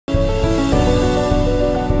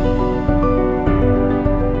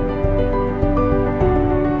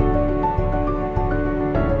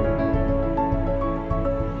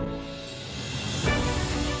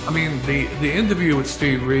interview with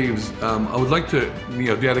Steve Reeves, I would like to,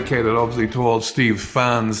 dedicate it obviously to all Steve's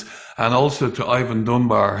fans and also to Ivan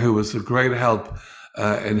Dunbar, who was a great help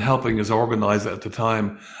in helping us organise it at the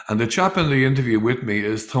time. And the chap in the interview with me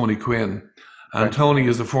is Tony Quinn. And Okay. Tony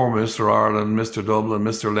is a former Mr. Ireland, Mr. Dublin,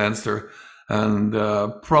 Mr. Leinster, and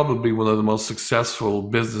probably one of the most successful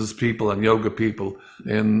business people and yoga people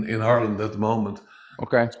in Ireland at the moment.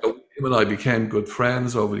 Okay. So him and I became good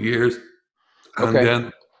friends over the years. And Okay.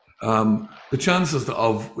 then the chances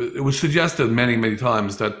of, it was suggested many, many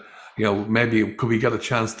times that, maybe could we get a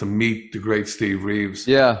chance to meet the great Steve Reeves?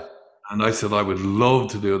 Yeah. And I said I would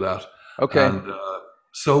love to do that. Okay. And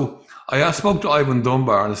so I spoke to Ivan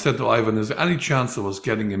Dunbar and I said to Ivan, is there any chance of us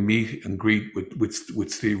getting a meet and greet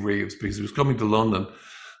with Steve Reeves? Because he was coming to London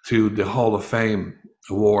to the Hall of Fame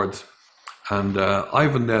Awards. And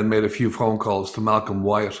Ivan then made a few phone calls to Malcolm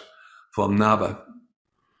Wyatt from NABA.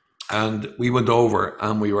 And we went over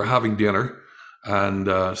and we were having dinner.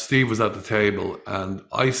 And Steve was at the table. And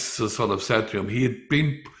I sort of said to him, he had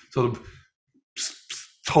been sort of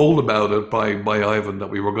told about it by Ivan that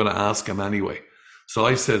we were going to ask him anyway. So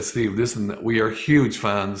I said, Steve, listen, we are huge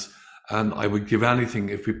fans and I would give anything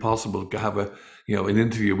if we possible to have an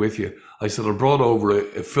interview with you. I said, I brought over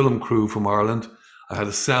a film crew from Ireland. I had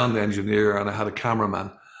a sound engineer and I had a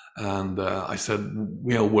cameraman. And I said,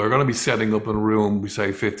 we're going to be setting up in a room, we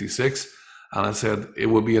say 56. And I said, it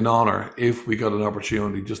would be an honor if we got an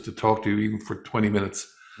opportunity just to talk to you even for 20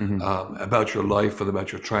 minutes about your life and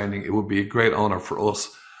about your training. It would be a great honor for us.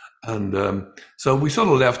 And so we sort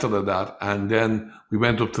of left it at that. And then we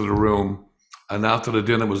went up to the room. And after the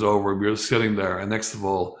dinner was over, we were sitting there. And next of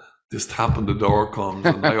all, this tap on the door comes.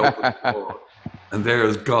 And I opened the door. And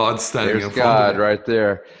there's God standing There's in front God of me. right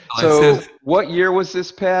there. And So I said, what year was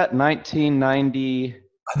this, Pat? 1990?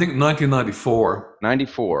 I think 1994.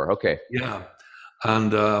 94. Okay. Yeah.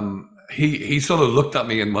 And he sort of looked at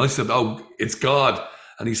me and when I said, oh, it's God.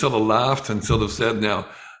 And he sort of laughed and sort of said, now,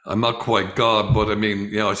 I'm not quite God, but I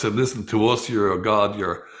mean, I said, listen, to us, you're a God.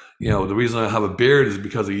 You're, the reason I have a beard is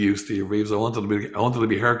because of you, Steve Reeves. I wanted to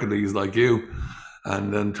be Hercules like you.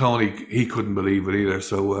 And then Tony, he couldn't believe it either.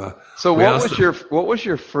 So, So what was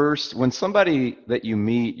your first, when somebody that you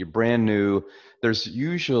meet, you're brand new, there's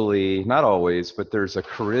usually, not always, but there's a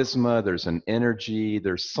charisma, there's an energy,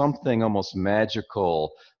 there's something almost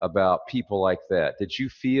magical about people like that. Did you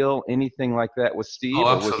feel anything like that with Steve? oh,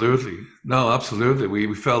 Or was absolutely. No, absolutely.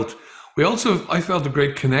 I felt a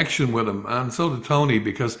great connection with him. And so did Tony,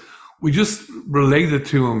 because we just related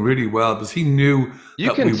to him really well because he knew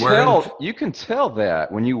that we weren't. you can tell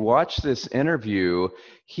that when you watch this interview,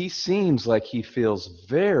 he seems like he feels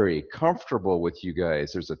very comfortable with you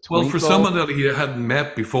guys. There's a Well, twinkle. for someone that he hadn't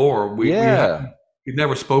met before, Yeah. we'd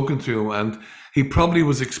never spoken to him, and he probably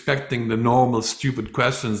was expecting the normal stupid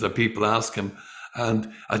questions that people ask him.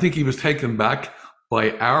 And I think he was taken back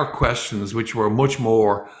by our questions, which were much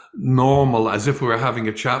more normal, as if we were having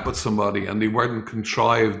a chat with somebody, and they weren't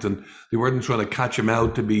contrived, and they weren't trying to catch him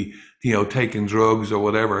out to be, taking drugs or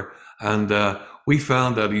whatever. And we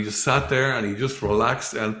found that he just sat there and he just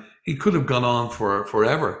relaxed, and he could have gone on for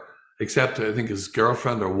forever, except I think his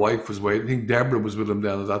girlfriend or wife was waiting. I think Deborah was with him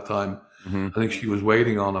then at that time. Mm-hmm. I think she was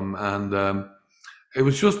waiting on him, and it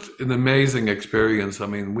was just an amazing experience. I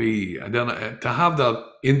mean, to have that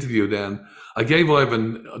interview then, I gave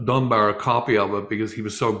Ivan Dunbar a copy of it because he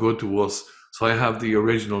was so good to us. So I have the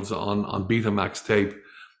originals on Betamax tape.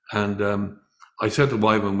 And I said to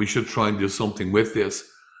Ivan, we should try and do something with this.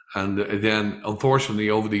 And then, unfortunately,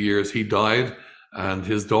 over the years, he died. And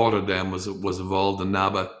his daughter then was involved in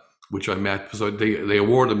NABA, which I met. So they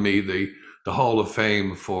awarded me the Hall of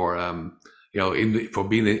Fame for for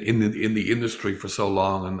being in the industry for so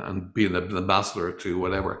long and being an ambassador to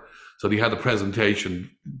whatever. So they had a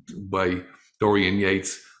presentation by Dorian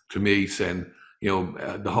Yates to me saying,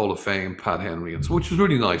 the Hall of Fame, Pat Henry, and so, which was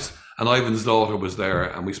really nice. And Ivan's daughter was there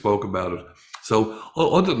and we spoke about it. So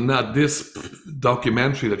other than that, this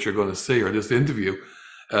documentary that you're going to see, or this interview,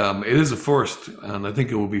 it is a first. And I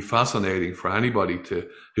think it will be fascinating for anybody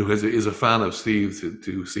who is a fan of Steve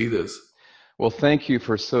to see this. Well, thank you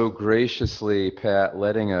for so graciously, Pat,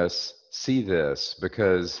 letting us see this,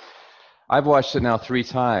 because I've watched it now 3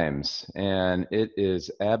 times, and it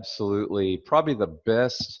is absolutely probably the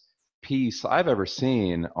best piece I've ever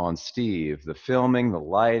seen on Steve. The filming, the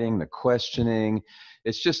lighting, the questioning,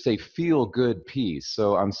 it's just a feel-good piece.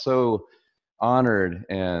 So I'm so honored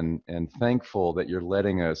and thankful that you're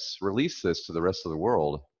letting us release this to the rest of the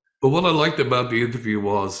world. But what I liked about the interview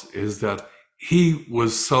is that he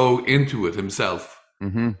was so into it himself.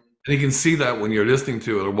 Mm-hmm. And you can see that when you're listening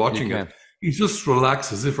to it or watching it. He just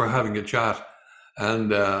relaxed as if we're having a chat.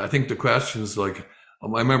 And I think the questions like, I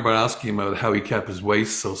remember asking him about how he kept his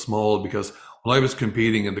waist so small because when I was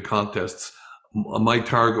competing in the contests, my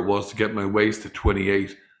target was to get my waist to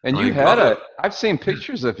 28. And And I you had got it. I've seen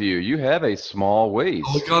pictures of you. You have a small waist.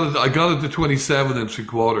 I got it to 27 and three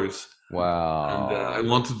quarters. And I Wow.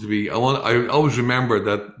 wanted to be, I always remember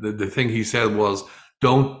that the thing he said was,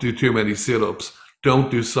 don't do too many sit ups, don't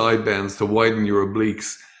do side bends to widen your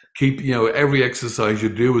obliques. Keep, every exercise you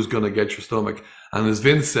do is going to get your stomach. And as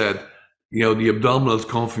Vince said, the abdominals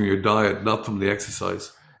come from your diet, not from the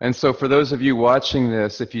exercise. And so, for those of you watching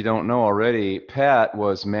this, if you don't know already, Pat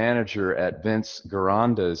was manager at Vince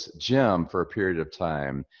Gironda's gym for a period of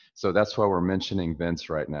time. So that's why we're mentioning Vince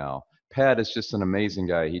right now. Pat is just an amazing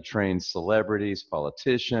guy. He trains celebrities,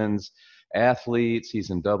 politicians, athletes. He's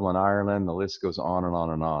in Dublin, Ireland. The list goes on and on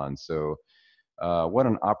and on. So, what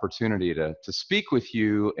an opportunity to speak with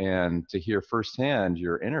you and to hear firsthand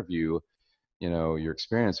your interview, your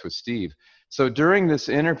experience with Steve. So during this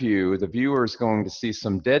interview, the viewer is going to see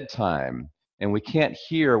some dead time and we can't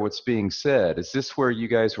hear what's being said. Is this where you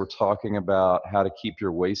guys were talking about how to keep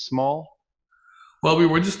your waist small? Well, we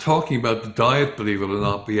were just talking about the diet, believe it or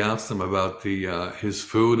not. We asked him about the his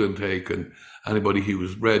food intake, and anybody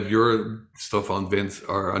who's read your stuff on Vince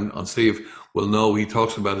or on Steve will know he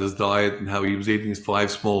talks about his diet and how he was eating his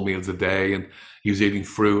 5 small meals a day, and he was eating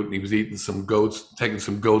fruit, and he was eating some goats, taking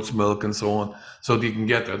some goat's milk, and so on, so that he can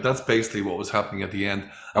get there. That's basically what was happening at the end.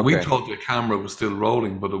 And we Okay, thought the camera was still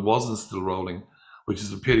rolling, but it wasn't still rolling, which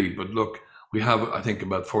is a pity. But look, we have I think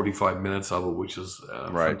about 45 minutes of it, which is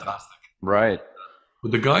right, fantastic. right.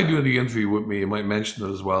 But the guy doing the interview with me, I might mention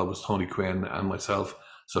it as well, was Tony Quinn and myself.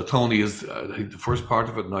 So Tony is the first part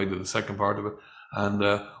of it, and I did the second part of it. And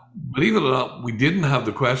believe it or not, we didn't have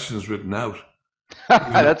the questions written out.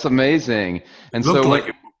 Even though That's amazing. it And looked so like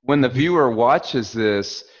it. when the viewer watches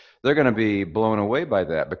this, they're going to be blown away by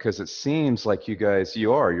that because it seems like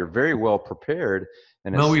you're very well prepared,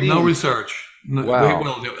 and it No, we've no seems, research. wow.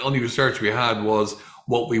 Well, the only research we had was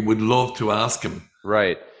what we would love to ask him,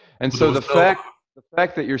 Right. And but there so was no. the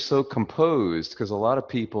fact that you're so composed, because a lot of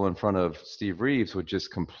people in front of Steve Reeves would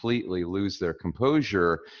just completely lose their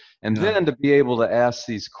composure. And Yeah. then to be able to ask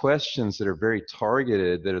these questions that are very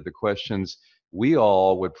targeted, that are the questions we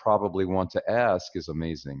all would probably want to ask is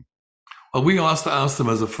amazing. Well, we asked them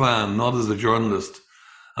as a fan, not as a journalist.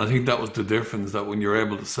 I think that was the difference. That when you're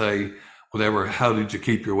able to say whatever, how did you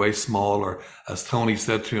keep your waist small, or as Tony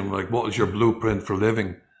said to him, like, what was your blueprint for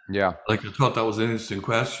living? Yeah. Like, I thought that was an interesting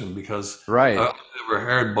question because Right. I've never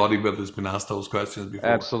heard bodybuilders been asked those questions before.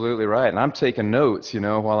 Absolutely right. And I'm taking notes,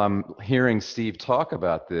 while I'm hearing Steve talk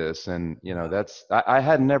about this. And, I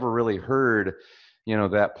had never really heard,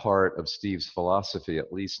 that part of Steve's philosophy,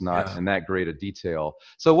 at least not Yeah. in that great a detail.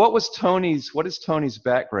 So what is Tony's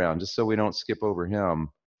background, just so we don't skip over him?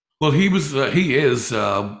 Well, he is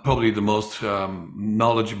probably the most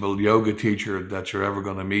knowledgeable yoga teacher that you're ever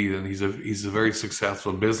going to meet, and he's a very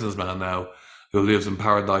successful businessman now who lives in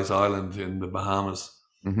Paradise Island in the Bahamas.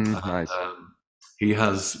 Nice. He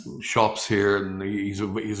has shops here, and he's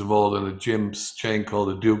involved in a gym's chain called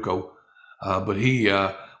the Duco. But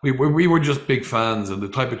we were just big fans, and the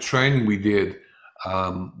type of training we did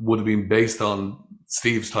would have been based on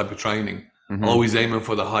Steve's type of training, hmm always aiming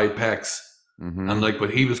for the high pecs. And hmm like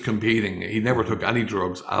when he was competing, he never took any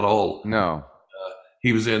drugs at all. No.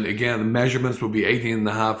 He was in, again, the measurements would be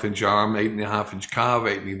 18.5 inch arm, 8.5 inch calf,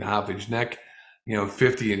 18.5 inch neck,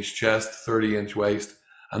 50 inch chest, 30 inch waist.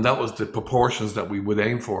 And that was the proportions that we would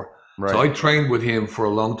aim for. So Right. I trained with him for a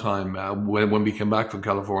long time when we came back from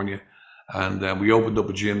California. And we opened up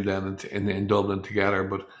a gym then in Dublin together.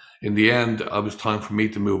 But in the end, it was time for me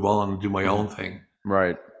to move on and do my Mhm. own thing.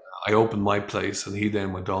 Right. I opened my place, and he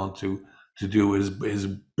then went on to do his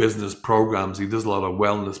business programs. He does a lot of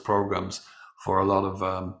wellness programs for a lot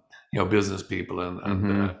of business people,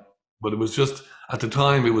 hmm but it was just at the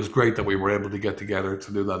time it was great that we were able to get together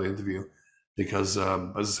to do that interview because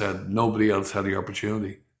as I said, nobody else had the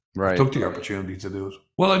opportunity or Right. took the opportunity to do it.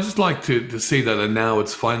 Well, I just like to see that, and now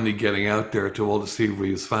it's finally getting out there to all the Steve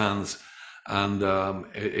Reeves fans. And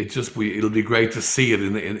it'll be great to see it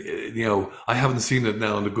I haven't seen it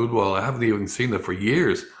now in the good while. I haven't even seen it for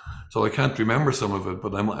years, so I can't remember some of it.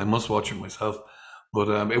 But I must watch it myself. But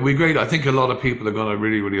it'll be great. I think a lot of people are going to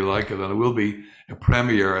really really like it, and it will be a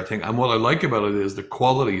premiere, I think. And what I like about it is the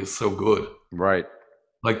quality is so good. Right.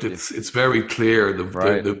 Like Yeah. it's very clear.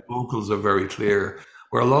 Right. The vocals are very clear.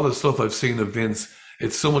 Where a lot of stuff I've seen of Vince,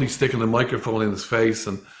 it's somebody sticking a microphone in his face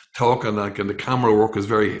and talking, like, and the camera work is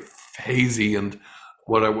very hazy. And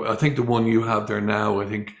what I think the one you have there now, I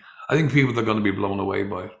think people are going to be blown away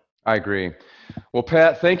by it. I agree. Well,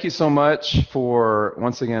 Pat, thank you so much for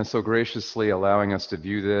once again so graciously allowing us to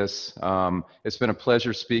view this. It's been a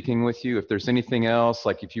pleasure speaking with you. If there's anything else,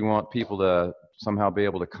 like if you want people to somehow be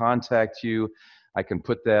able to contact you, I can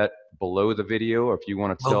put that below the video. Or if you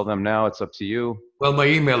want to tell Well, them now, it's up to you. well, my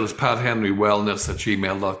email is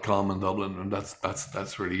pathenrywellness@gmail.com in Dublin, and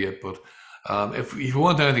that's really it. But if you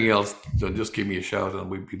want anything else, then just give me a shout, and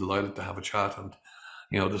we'd be delighted to have a chat. And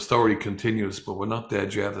the story continues, but we're not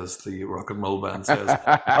dead yet, as the rock and roll band says.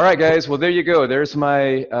 All right, guys. Well, there you go. There's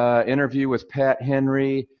my interview with Pat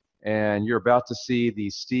Henry, and you're about to see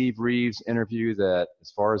the Steve Reeves interview that,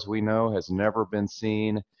 as far as we know, has never been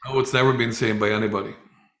seen. No, it's never been seen by anybody.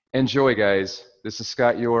 Enjoy, guys. This is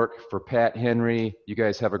Scott York for Pat Henry. You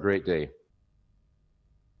guys have a great day.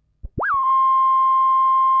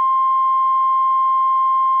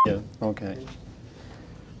 Yeah, okay.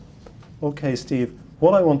 Okay, Steve,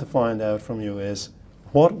 what I want to find out from you is,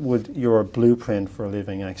 what would your blueprint for a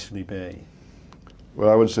living actually be? Well,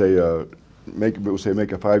 I would say make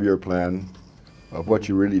a 5-year plan of what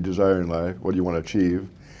you really desire in life, what you want to achieve,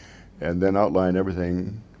 and then outline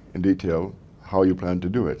everything in detail, how you plan to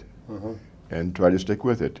do it, and try to stick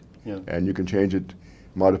with it. Yeah. And you can change it,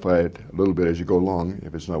 modify it a little bit as you go along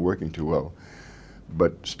if it's not working too well.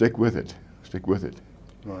 But stick with it. Stick with it.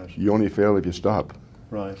 Right. You only fail if you stop.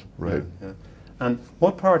 Right. Right. Yeah, yeah. And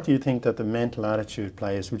what part do you think that the mental attitude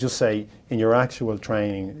plays? Would you say in your actual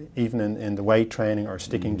training, even in the weight training, or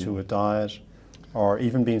sticking to a diet, or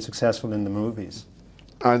even being successful in the movies?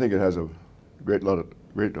 I think it has a great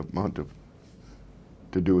amount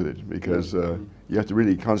to do with it, because you have to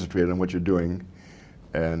really concentrate on what you're doing,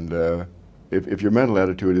 and if your mental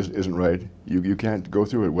attitude isn't right, you can't go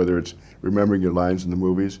through it, whether it's remembering your lines in the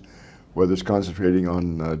movies, whether it's concentrating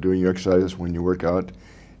on doing your exercises when you work out.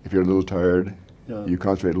 If you're a little tired, you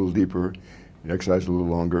concentrate a little deeper, you exercise a little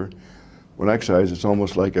longer. When I exercise, it's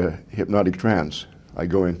almost like a hypnotic trance I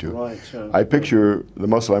go into. Right, I picture the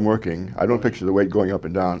muscle I'm working. I don't picture the weight going up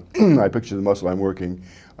and down. I picture the muscle I'm working.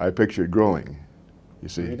 I picture it growing, you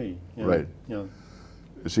see. Really? Yeah. Right. Yeah.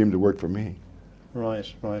 It seemed to work for me.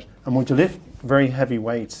 Right, right. And would you lift very heavy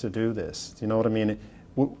weights to do this? Do you know what I mean?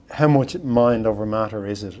 How much mind over matter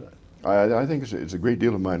is it? I think it's a great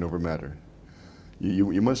deal of mind over matter.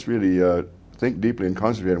 You must really think deeply and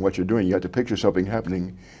concentrate on what you're doing. You have to picture something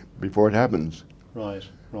happening before it happens. Right,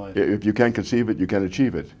 right. If you can't conceive it, you can't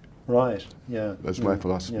achieve it. Right, yeah. That's my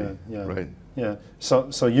philosophy. Yeah, yeah. Right. Yeah.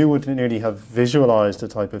 So you would nearly have visualized the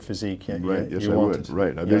type of physique Right, yes, you I wanted. would.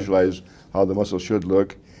 Right. I visualize how the muscle should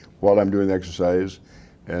look while I'm doing the exercise,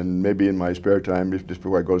 and maybe in my spare time, just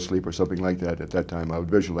before I go to sleep or something like that, at that time I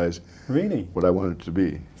would visualize Really? what I want it to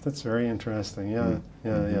be. That's very interesting, yeah,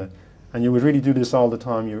 yeah. And you would really do this all the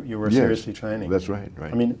time you were seriously training? That's right,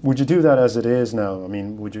 right. I mean, would you do that as it is now? I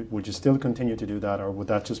mean, would you still continue to do that, or would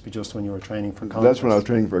that just be just when you were training for contests? That's when I was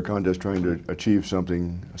training for a contest, trying to achieve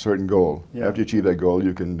something, a certain goal. Yeah. After you achieve that goal,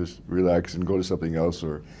 you can just relax and go to something else,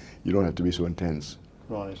 or you don't have to be so intense.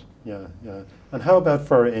 Right, yeah, yeah. And how about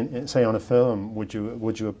for, say, on a film, would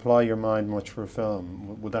you apply your mind much for a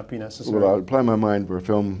film? Would that be necessary? Well, I would apply my mind for a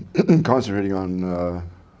film, concentrating on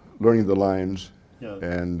learning the lines,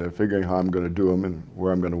 and figuring how I'm going to do them, and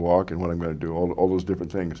where I'm going to walk, and what I'm going to do, all those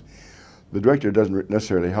different things. The director doesn't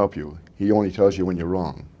necessarily help you. He only tells you when you're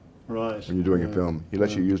wrong. Right. When you're doing a film. He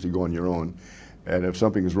lets you usually go on your own. And if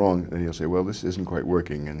something is wrong, then he'll say, well, this isn't quite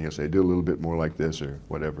working. And he'll say, do a little bit more like this, or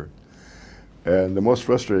whatever. And the most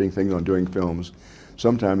frustrating thing on doing films,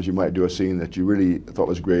 sometimes you might do a scene that you really thought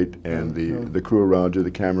was great, and the crew around you,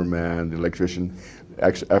 the cameraman, the electrician,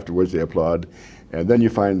 afterwards they applaud. And then you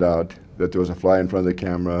find out that there was a fly in front of the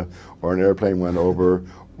camera, or an airplane went over,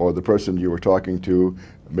 or the person you were talking to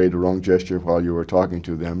made the wrong gesture while you were talking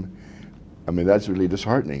to them. I mean, that's really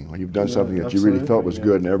disheartening when you've done something that you really felt was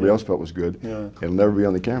good and everybody else felt was good. It'll never be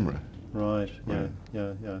on the camera. Right,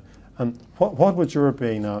 yeah. And what would your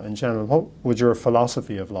be now, in general, what would your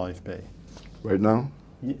philosophy of life be? Right now?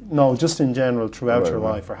 No, just in general throughout your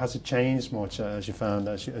life, or has it changed much as you found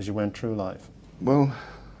as you went through life? Well,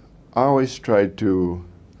 I always tried to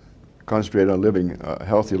concentrate on living a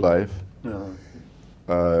healthy life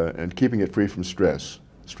and keeping it free from stress.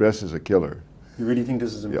 Stress is a killer. You really think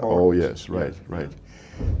this is important? Oh yes, right, right.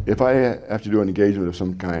 If I have to do an engagement of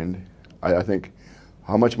some kind, I think,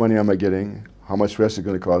 how much money am I getting? How much stress is it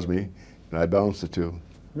going to cause me? And I balance the two.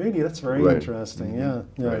 Really, that's very interesting. Yeah.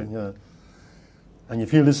 And you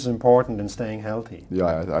feel this is important in staying healthy?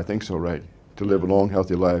 Yeah, I think so, right. To live a long,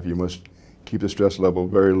 healthy life, you must keep the stress level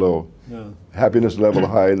very low. Happiness level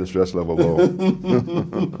high and the stress level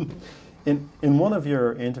low. In one of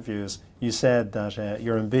your interviews, you said that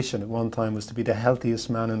your ambition at one time was to be the healthiest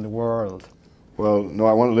man in the world. Well, no,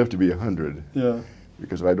 I want to live to be 100. Yeah.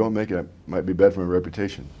 Because if I don't make it, it might be bad for my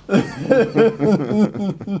reputation.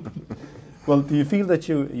 Well, do you feel that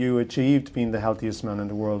you achieved being the healthiest man in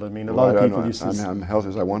the world? I mean, a lot of people used to... I'm healthy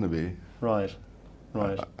as I want to be. Right,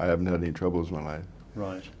 right. I haven't had any troubles in my life.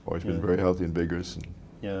 Right. Always been very healthy and vigorous. And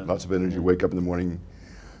Yeah. lots of energy. Wake up in the morning.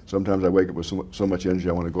 Sometimes I wake up with so much energy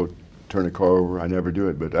I want to go turn a car over. I never do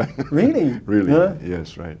it, but Really? really, Yeah?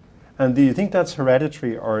 yes, right. And do you think that's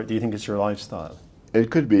hereditary, or do you think it's your lifestyle? It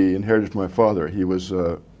could be inherited from my father. He was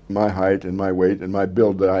my height and my weight and my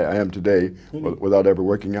build that I am today without ever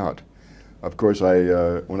working out. Of course,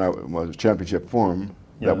 when I was championship form,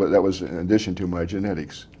 Yeah. that was in addition to my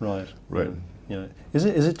genetics. Right. Right. Yeah. Is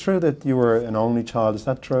it true that you were an only child? Is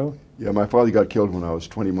that true? Yeah, my father got killed when I was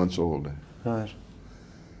 20 months old. Right.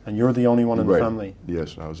 And you're the only one in the family?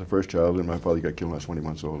 Yes, I was the first child, and my father got killed when I was 20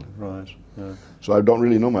 months old. Right. Yeah. So I don't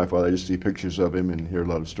really know my father. I just see pictures of him and hear a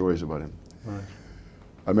lot of stories about him. Right.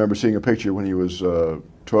 I remember seeing a picture when he was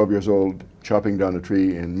 12 years old, chopping down a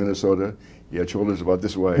tree in Minnesota. He had shoulders about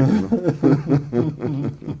this wide. You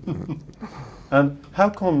know? And how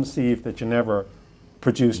come, Steve, that you never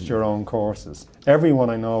produced your own courses? Everyone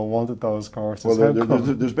I know wanted those courses. Well,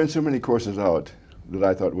 there's been so many courses out that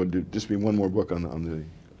I thought would just be one more book on the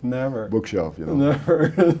Never. bookshelf, you know.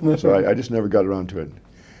 Never. So I just never got around to it.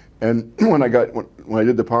 And when I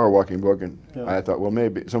did the power walking book, and Yeah. I thought, well,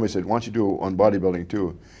 maybe somebody said, why don't you do on bodybuilding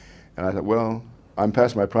too? And I thought, well, I'm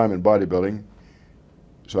past my prime in bodybuilding,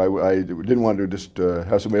 so I didn't want to just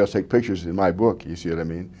have somebody else take pictures in my book. You see what I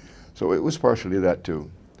mean? So it was partially that too.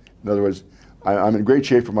 In other words, I'm in great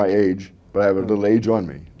shape for my age, but I have a little age on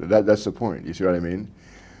me. That's the point. You see what I mean?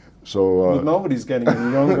 So But nobody's getting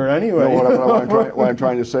any younger anyway. No, what I'm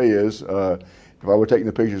trying to say is, if I were taking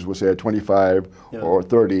the pictures, we'll say at 25 Yeah. or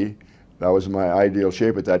 30, that was my ideal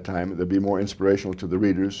shape at that time. They'd be more inspirational to the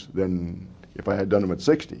readers than if I had done them at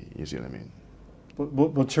 60. You see what I mean?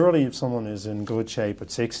 But surely if someone is in good shape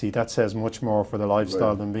at 60, that says much more for the lifestyle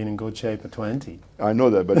Right. than being in good shape at 20. I know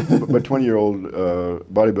that, but 20-year-old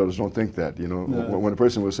bodybuilders don't think that. You know, No. when a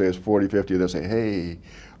person will say is 40, 50, they'll say, "Hey,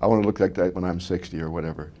 I want to look like that when I'm 60 or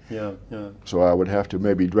whatever." Yeah, yeah. So I would have to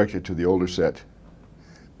maybe direct it to the older set,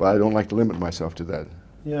 but I don't like to limit myself to that.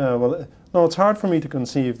 Yeah, well, no, it's hard for me to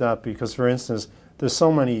conceive that because, for instance, there's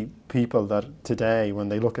so many people that today, when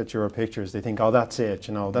they look at your pictures, they think, oh, that's it,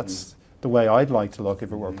 you know, that's the way I'd like to look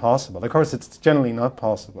if it were possible. Of course, it's generally not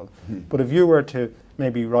possible. But if you were to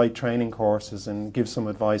maybe write training courses and give some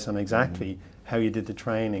advice on exactly how you did the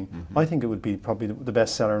training, I think it would be probably the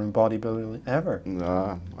best seller in bodybuilding ever.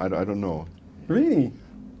 I don't know. Really?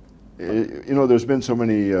 You know, there's been so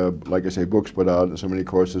many, like I say, books put out and so many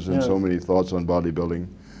courses and Yeah. so many thoughts on bodybuilding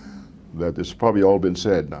that it's probably all been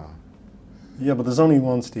said now. Yeah, but there's only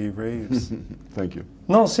one Steve Reeves. Thank you.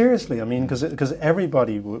 No, seriously, I mean, because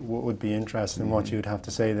everybody would be interested in what you'd have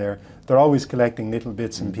to say there. They're always collecting little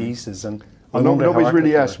bits and pieces, and I wonder how nobody's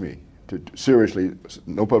really accurate asked me to seriously.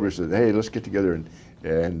 No publisher said, "Hey, let's get together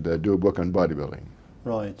and do a book on bodybuilding."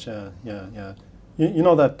 Right, yeah. You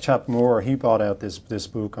know that chap Moore, he brought out this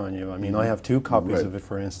book on you. I mean, I have 2 copies Right. of it,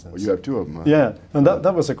 for instance. Well, you have 2 of them. Huh? Yeah, and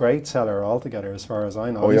that was a great seller altogether, as far as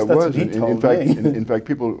I know. Oh, At yeah, least it that's was. what he told In fact, me. in fact,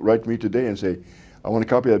 people write to me today and say, "I want a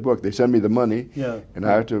copy of that book." They send me the money, Yeah. and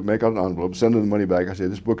I have to make out an envelope, send them the money back. I say,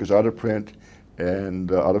 "This book is out of print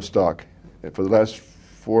and out of stock." And for the last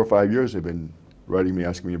 4 or 5 years, they've been writing me,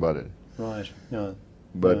 asking me about it. Right, yeah.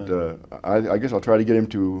 But I guess I'll try to get him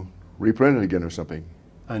to reprint it again or something.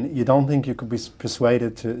 And you don't think you could be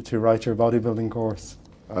persuaded to write your bodybuilding course?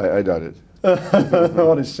 I doubt it.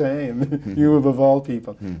 What a shame. You of all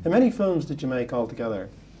people. How many films did you make altogether?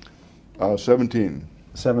 17.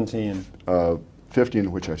 17. 15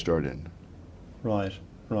 of which I starred in. Right.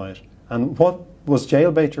 And what was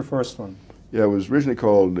Jailbait your first one? Yeah, it was originally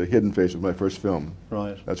called Hidden Face, was my first film.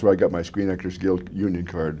 Right. That's where I got my Screen Actors Guild union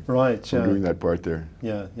card Right, for doing that part there.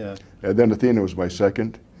 Yeah. And then Athena was my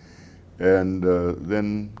second. And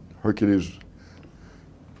then Hercules.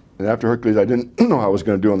 And after Hercules, I didn't know how I was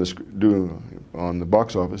going to do on the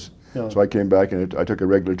box office. Yeah. So I came back and I took a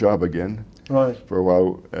regular job again Right. for a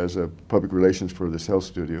while as a public relations for this health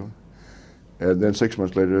studio. And then 6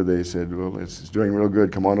 months later, they said, "Well, it's doing real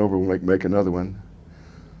good. Come on over. We'll make another one."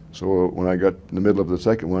 So when I got in the middle of the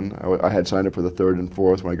second one, I had signed up for the third and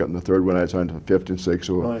fourth. When I got in the third one, I had signed up for fifth and sixth.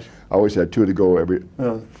 So Right. I always had 2 to go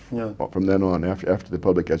Yeah. from then on after the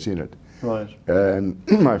public had seen it. Right. And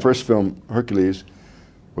my first film, Hercules,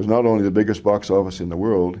 was not only the biggest box office in the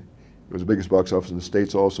world, it was the biggest box office in the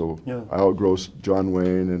States also. Yeah. I outgrossed John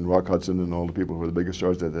Wayne and Rock Hudson and all the people who were the biggest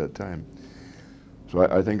stars at that time. So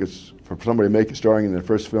I think it's, for somebody starring in their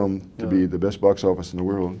first film to Yeah. be the best box office in the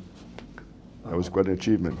world, That was quite an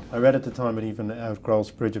achievement. I read at the time it even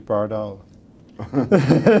outgrossed Bridget Bardot.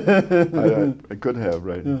 I could have,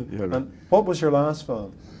 right? Yeah. Yeah. And what was your last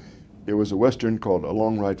film? It was a Western called A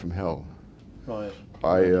Long Ride from Hell. Right.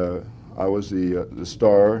 I was the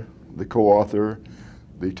star, the co-author,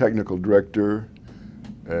 the technical director,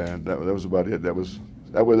 and that was about it. That was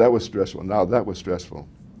stressful. Now that was stressful.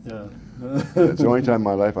 Yeah. It's the only time in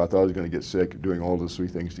my life I thought I was going to get sick doing all those three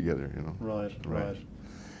things together. You know. Right.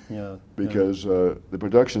 Yeah. Because the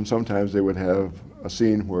production, sometimes they would have a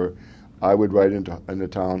scene where I would ride into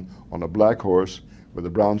town on a black horse with a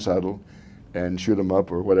brown saddle and shoot them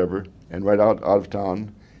up or whatever, and ride out of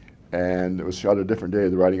town. And it was shot a different day,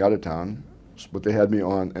 the riding out of town, but they had me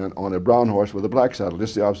on a brown horse with a black saddle,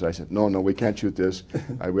 just the opposite. I said, no, we can't shoot this.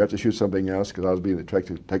 We have to shoot something else, because I was being the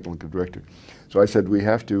technical director. So I said, we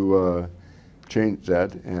have to change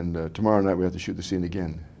that, and tomorrow night we have to shoot the scene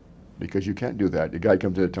again, because you can't do that. The guy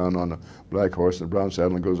comes into town on a black horse and a brown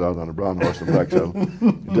saddle and goes out on a brown horse and a black saddle.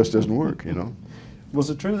 It just doesn't work, you know. Was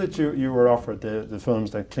it true that you were offered the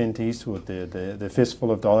films that Clint Eastwood did, the Fistful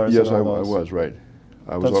of Dollars? Yes, I was, right.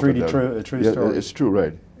 That's really true, a true story. It's true,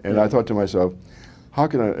 right. And I thought to myself, how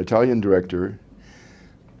can an Italian director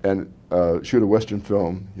and shoot a Western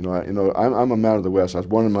film? I'm a man of the West. I was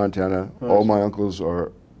born in Montana. Right. All my uncles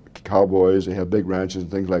are cowboys. They have big ranches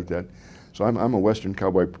and things like that. So I'm a Western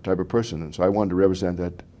cowboy type of person, and so I wanted to represent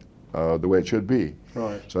that the way it should be.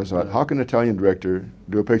 Right. So I thought, how can an Italian director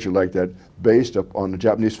do a picture like that based on a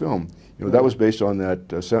Japanese film? That was based on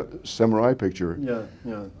that samurai picture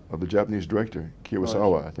of the Japanese director,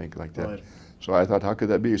 Kurosawa, I think, like that. Right. So I thought, how could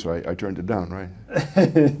that be? So I turned it down, right?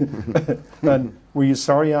 And were you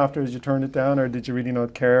sorry after as you turned it down, or did you really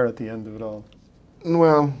not care at the end of it all?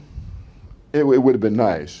 Well, it would have been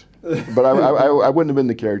nice. But I wouldn't have been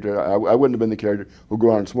the character. I wouldn't have been the character who go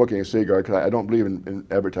around smoking a cigar, because I don't believe in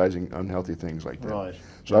advertising unhealthy things like that. Right.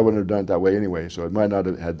 So I wouldn't have done it that way anyway, so it might not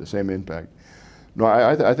have had the same impact. No,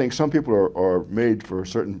 I think some people are made for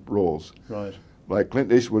certain roles. Right. Like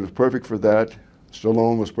Clint Eastwood was perfect for that.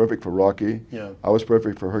 Stallone was perfect for Rocky. Yeah. I was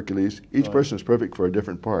perfect for Hercules. Each person is perfect for a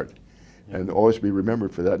different part. Yeah. And always be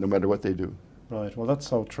remembered for that, no matter what they do. Right. Well, that's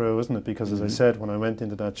so true, isn't it? Because as I said, when I went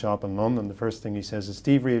into that shop in London, the first thing he says is,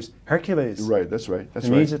 Steve Reeves, Hercules. Right, that's right. That's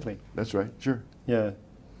immediately. Right. That's right, sure. Yeah,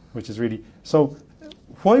 which is really... So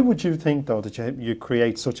why would you think, though, that you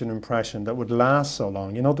create such an impression that would last so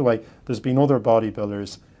long? You know, the way there's been other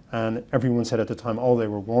bodybuilders, and everyone said at the time, oh, they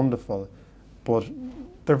were wonderful, but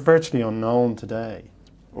they're virtually unknown today.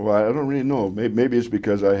 Well, I don't really know. Maybe it's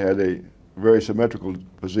because I had a very symmetrical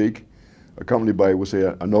physique, accompanied by, we'll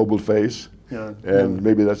say, a noble face. Yeah, and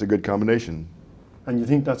maybe that's a good combination. And you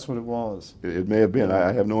think that's what it was? It may have been. Yeah.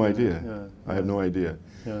 I have no idea. Yeah. I have no idea.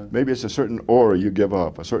 Yeah. Maybe it's a certain aura you give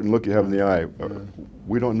off, a certain look you have in the eye.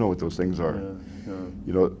 We don't know what those things are.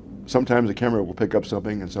 You know, sometimes the camera will pick up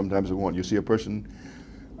something, and sometimes it won't. You see a person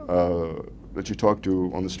that you talk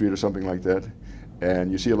to on the street or something like that,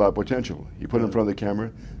 and you see a lot of potential. You put it in front of the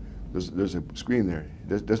camera, there's a screen there.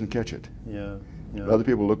 It doesn't catch it. Yeah. Yeah. Other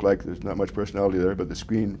people look like there's not much personality there, but the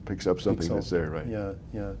screen picks up something that's there, right? Yeah,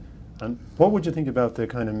 yeah. And what would you think about the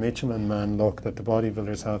kind of Michelin Man look that the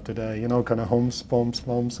bodybuilders have today? You know, kind of humps, bumps,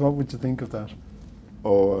 lumps. What would you think of that?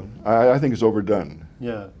 Oh, I think it's overdone.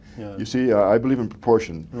 Yeah, yeah. You see, I believe in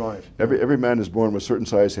proportion. Right. Every man is born with certain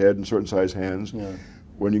size head and certain size hands. Yeah.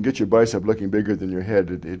 When you get your bicep looking bigger than your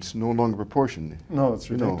head, it's no longer proportion. No,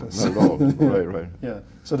 it's ridiculous. No, not at all. Right. Yeah.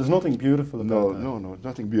 So there's nothing beautiful about that. No.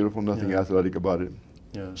 Nothing beautiful, nothing athletic about it.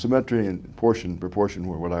 Yeah. Symmetry and proportion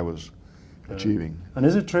were what I was achieving. And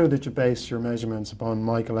is it true that you based your measurements upon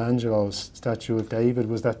Michelangelo's statue of David?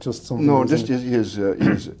 Was that just something? No, just his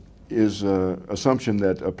assumption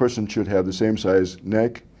that a person should have the same size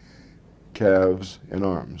neck, calves, and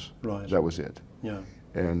arms. Right. That was it. Yeah.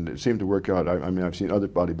 And it seemed to work out. I mean, I've seen other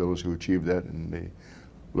bodybuilders who achieved that, and they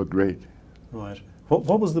look great. Right.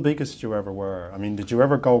 What was the biggest you ever were? I mean, did you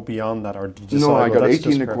ever go beyond that, or did you No, I got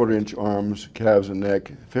 18.25 inch arms, calves, and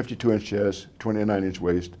neck, 52-inch chest, 29-inch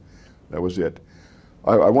waist. That was it.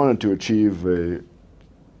 I wanted to achieve a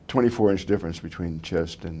 24-inch difference between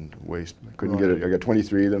chest and waist. I couldn't get it. I got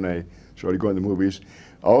 23, then I started going to the movies.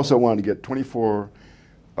 I also wanted to get 24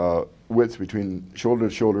 width between shoulder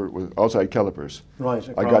to shoulder with outside calipers. Right.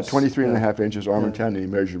 I got 23.5 inches arm and tendon. He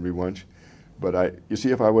measured me once. But you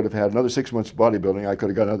see, if I would have had another 6 months bodybuilding, I could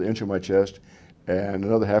have got another inch on my chest and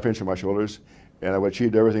another half inch on my shoulders, and I would have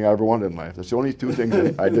achieved everything I ever wanted in life. That's the only two things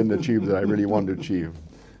that I didn't achieve that I really wanted to achieve.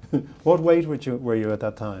 What weight were you at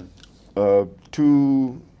that time?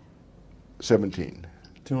 217.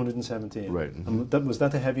 217. Right. And was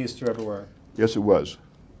that the heaviest you ever were? Yes, it was.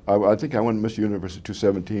 I think I won Mr. Universe at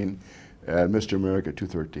 217, and Mr. America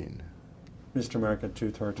 213. Mr. America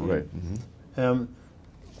 213. Right. Mm-hmm.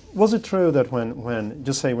 Was it true that when,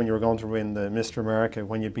 just say when you were going to win the Mr. America,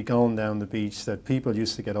 when you'd be going down the beach, that people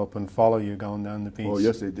used to get up and follow you going down the beach? Oh,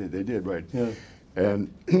 yes, they did. They did, right. Yeah.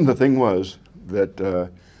 And the thing was that a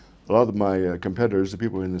lot of my competitors, the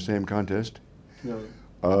people in the same contest, Yeah.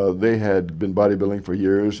 They had been bodybuilding for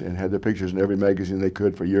years and had their pictures in every magazine they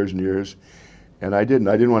could for years and years. And I didn't.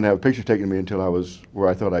 I didn't want to have a picture taken of me until I was where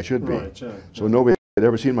I thought I should be. Right, yeah. So nobody had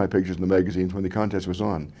ever seen my pictures in the magazines when the contest was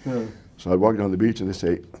on. Yeah. So I'd walk down the beach and they'd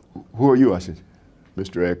say, "Who are you?" I said,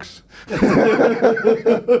 "Mr. X."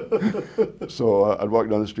 So I'd walk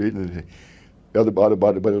down the street and they'd say, the other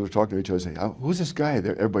bodybuilders were talking to each other, saying, "Oh, who's this guy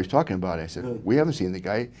that everybody's talking about?" I said, "We haven't seen the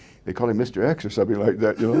guy. They call him Mr. X or something like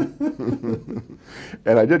that, you know."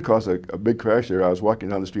 And I did cause a big crash there. I was walking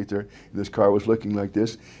down the street there, and this car was looking like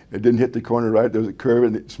this. It didn't hit the corner right. There was a curve,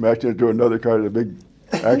 and it smashed into another car. There was a big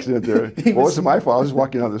accident there. Well, it wasn't my fault. I was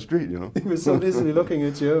walking down the street, you know. He was so busily looking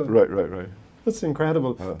at you. Right. That's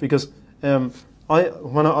incredible, because when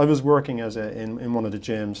I was working as in one of the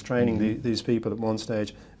gyms, training these people at one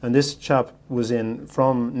stage, and this chap was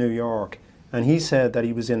from New York, and he said that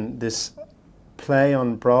he was in this play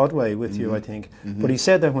on Broadway with you, I think. But he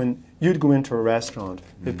said that when you'd go into a restaurant,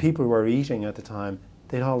 if people were eating at the time,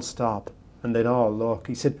 they'd all stop and they'd all look.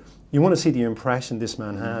 He said, "You want to see the impression this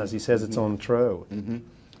man has." He says it's untrue.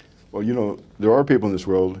 Well, you know, there are people in this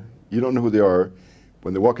world, you don't know who they are.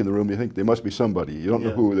 When they walk in the room, you think they must be somebody. You don't know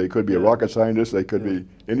who. They could be a rocket scientist, they could be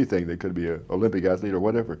anything. They could be an Olympic athlete or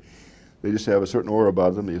whatever. They just have a certain aura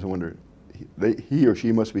about them. You just wonder, he or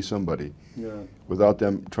she must be somebody. Without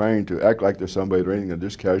them trying to act like they're somebody or anything. They're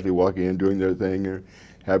just casually walking in, doing their thing, or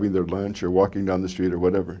having their lunch, or walking down the street, or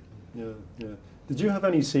whatever. Did you have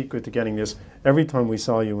any secret to getting this? Every time we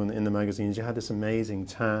saw you in the magazines, you had this amazing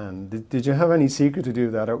tan. Did you have any secret to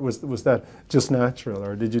do that, or was that just natural,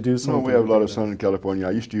 or did you do something? No, we have a lot of sun in California.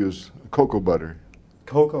 I used to use cocoa butter.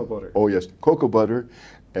 Cocoa butter? Oh, yes, cocoa butter,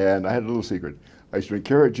 and I had a little secret. I used to drink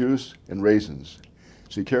carrot juice and raisins.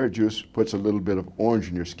 See, carrot juice puts a little bit of orange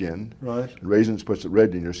in your skin. Right. And raisins puts it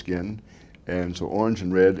red in your skin, and so orange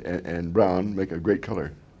and red and brown make a great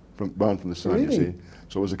color, brown from the sun, Really? you see.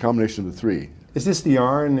 So it was a combination of the three. Is this the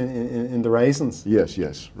iron in the raisins?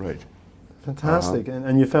 Yes, right. Fantastic.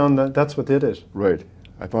 And you found that that's what did it? Right.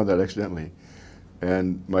 I found that accidentally.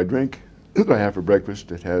 And my drink that I have for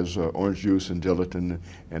breakfast, it has orange juice and gelatin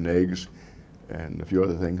and eggs and a few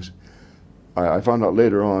other things. I found out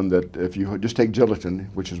later on that if you just take gelatin,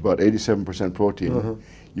 which is about 87% protein,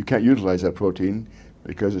 you can't utilize that protein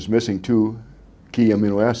because it's missing 2 key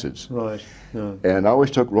amino acids. Right. And I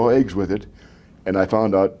always took raw eggs with it, and I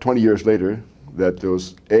found out 20 years later that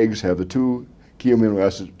those eggs have the 2 key amino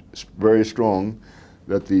acids very strong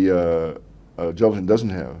that the gelatin doesn't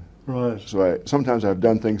have. Right. So sometimes I've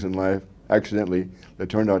done things in life accidentally that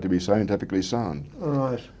turned out to be scientifically sound.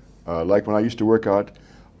 Right. Like when I used to work out,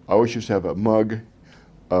 I always used to have a mug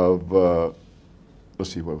of, let's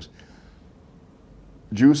see, what it was,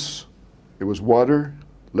 juice. It was water,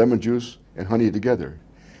 lemon juice, and honey together.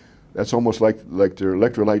 That's almost like their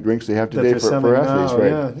electrolyte drinks they have today for athletes,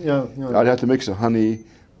 right? Yeah. I'd have to mix the honey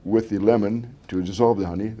with the lemon to dissolve the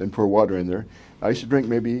honey, then pour water in there. I used to drink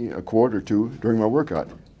maybe a quart or 2 during my workout,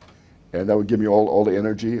 and that would give me all the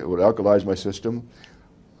energy. It would alkalize my system.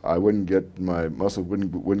 I wouldn't get, my muscles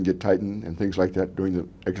wouldn't get tightened and things like that during the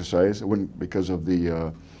exercise. It wouldn't, because of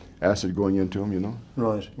the acid going into them, you know.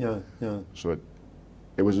 Right. Yeah. So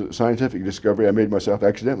it was a scientific discovery I made myself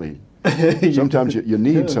accidentally. Sometimes you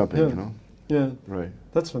need something, you know. Yeah. Right.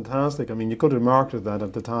 That's fantastic. I mean, you could have marketed that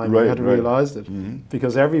at the time. Right, You had to realize it,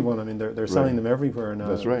 because everyone. I mean, they're selling them everywhere now.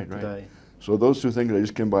 That's right. Today. So those 2 things I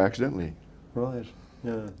just came by accidentally. Right.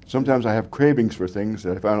 Yeah. Sometimes I have cravings for things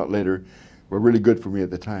that I found out later were really good for me at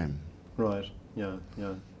the time. Right. Yeah.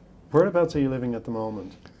 Whereabouts are you living at the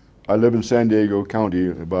moment? I live in San Diego County,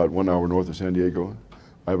 about 1 hour north of San Diego.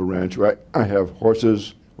 I have a ranch where I have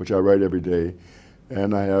horses, which I ride every day,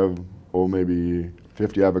 and I have, maybe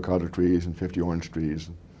 50 avocado trees and 50 orange trees.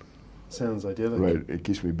 Sounds idyllic. Right, it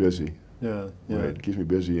keeps me busy. Yeah. Right, it keeps me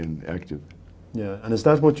busy and active. Yeah, and is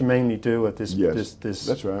that what you mainly do at this? Yes, this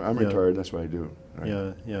that's right. I'm retired. That's what I do.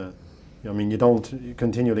 Right. Yeah. I mean, you don't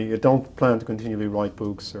plan to continually write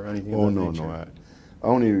books or anything. Oh, of that no. nature. I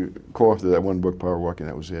only co-authored that one book, Power Walking.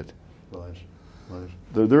 That was it. Right.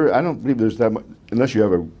 I don't believe there's that much, unless you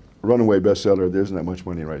have a runaway bestseller. There isn't that much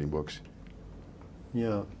money in writing books.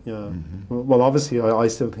 Yeah. Well, obviously, I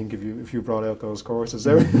still think if you brought out those courses,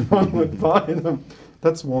 everyone would buy them.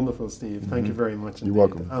 That's wonderful, Steve. Thank you very much. You're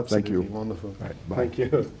welcome. Absolutely Thank you. Wonderful. Right, bye. Thank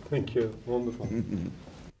you. Thank you. Wonderful.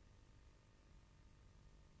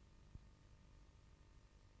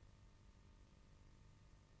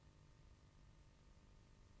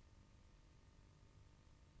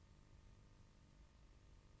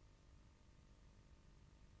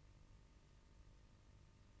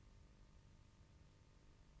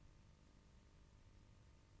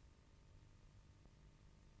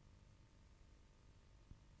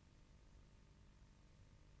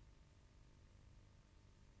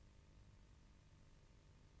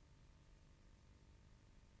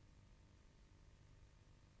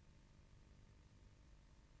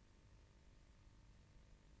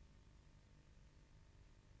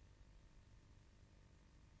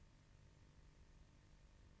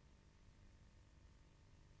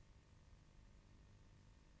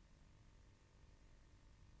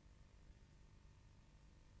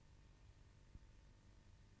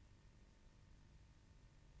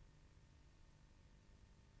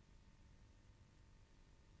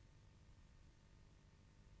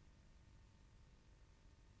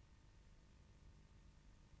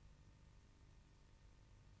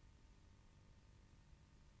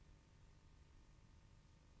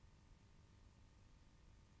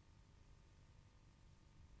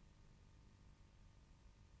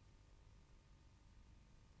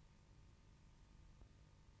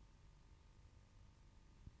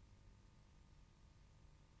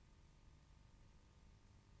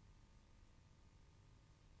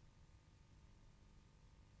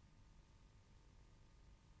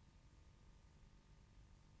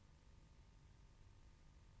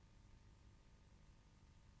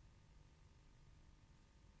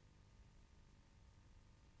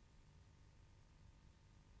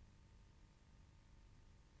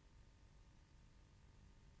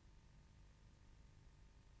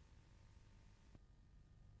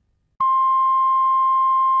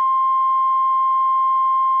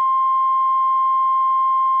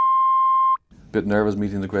 bit nervous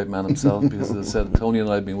meeting the great man himself because, as I said, Tony and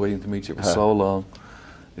I have been waiting to meet you for so long.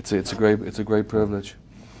 It's a great privilege.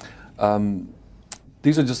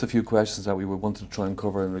 These are just a few questions that we wanted to try and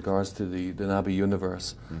cover in regards to the Nabi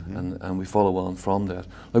universe, and we follow on from that.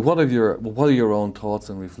 Like, what are your own thoughts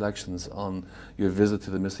and reflections on your visit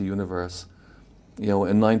to the Mr. Universe, you know,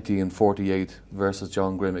 in 1948 versus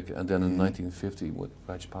John Grimmick, and then in 1950 with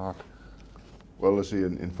Reg Park? Well, let's see,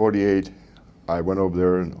 in 48, I went over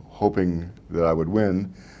there and hoping that I would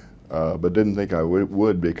win, but didn't think I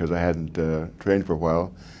would because I hadn't trained for a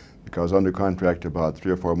while, because I was under contract about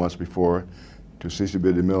 3 or 4 months before to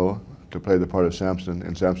CCB DeMille to play the part of Samson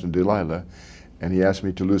in Samson Delilah, and he asked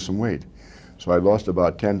me to lose some weight. So I lost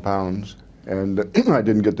about 10 pounds, and I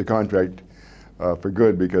didn't get the contract for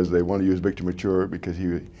good because they wanted to use Victor Mature because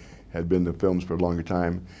he had been in the films for a longer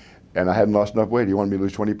time, and I hadn't lost enough weight. He wanted me to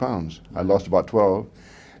lose 20 pounds. I lost about 12,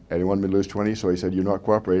 and he wanted me to lose 20, so he said, "You're not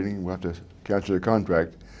cooperating, we'll have to cancel your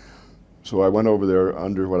contract." So I went over there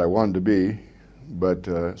under what I wanted to be, but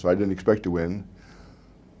so I didn't expect to win.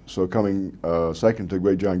 So coming second to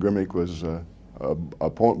great John Grimmick was a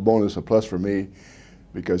bonus, a plus for me,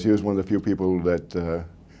 because he was one of the few people that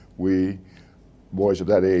we boys of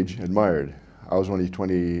that age admired. I was only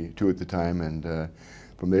 22 at the time, and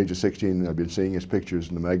from the age of 16, I'd been seeing his pictures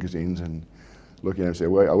in the magazines and looking at him and say,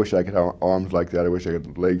 "Well, I wish I could have arms like that. I wish I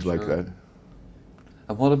had legs like that."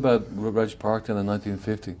 And what about Reg Park then in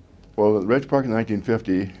 1950? Well, at Reg Park in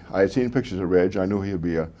 1950, I had seen pictures of Reg. I knew he would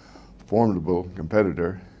be a formidable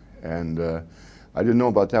competitor. And I didn't know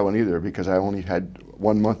about that one either because I only had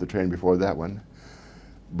 1 month to train before that one.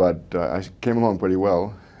 But I came along pretty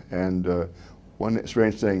well. And one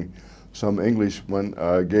strange thing, some Englishman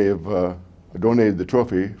donated the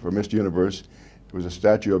trophy for Mr. Universe. It was a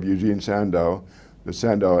statue of Eugene Sandow that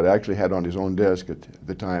Sandow had actually had on his own desk at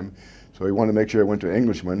the time. So he wanted to make sure it went to an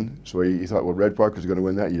Englishman. So he thought, well, Reg Park was going to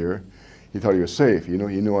win that year. He thought he was safe. You know,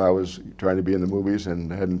 he knew I was trying to be in the movies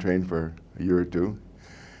and hadn't trained for a year or two.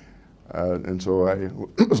 And so I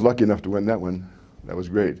was lucky enough to win that one. That was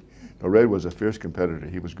great. Now, Red was a fierce competitor.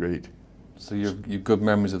 He was great. So you've good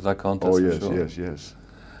memories of that contest. Oh, yes, for sure. yes.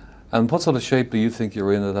 And what sort of shape do you think you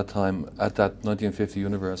were in at that time, at that 1950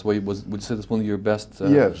 universe? Would you say that's one of your best?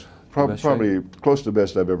 Yes, best probably shape? close to the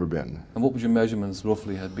best I've ever been. And what would your measurements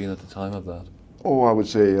roughly had been at the time of that? Oh, I would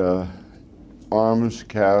say arms,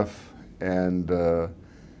 calf, and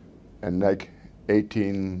neck,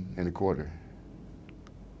 18 and a quarter.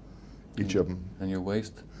 Each of them. And your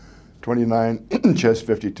waist? 29, chest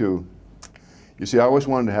 52. You see, I always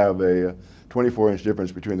wanted to have a 24-inch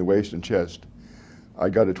difference between the waist and chest. I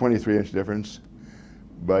got a 23-inch difference,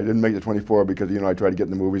 but I didn't make the 24 because, you know, I tried to get in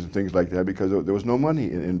the movies and things like that because there was no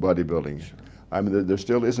money in bodybuilding. Sure. I mean, there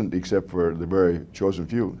still isn't except for the very chosen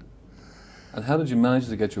few. And how did you manage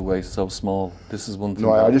to get your waist so small? This is one thing.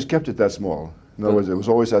 No, I just kept it that small. In other words, it was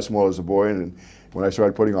always that small as a boy, and when I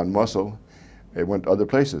started putting on muscle, it went other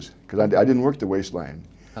places because I didn't work the waistline.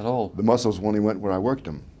 At all? The muscles only went where I worked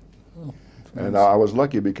them. Oh, and I was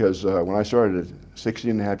lucky because when I started at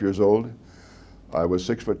 16 and a half years old, I was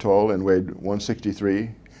 6 foot tall and weighed 163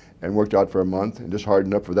 and worked out for a month and just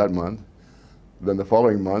hardened up for that month. Then the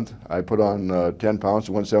following month, I put on 10 pounds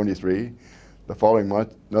to 173. The following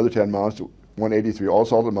month, another 10 pounds to 183, all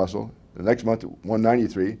solid muscle. The next month,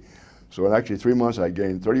 193. So in actually 3 months, I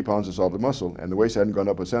gained 30 pounds of solid muscle, and the waist hadn't gone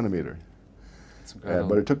up a centimeter.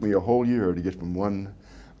 But it took me a whole year to get from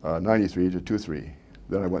 193 to 23.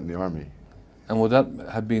 Then I went in the Army. And would that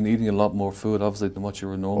have been eating a lot more food, obviously, than what you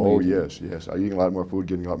were normally eating? Oh, yes. I was eating a lot more food,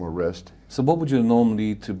 getting a lot more rest. So what would you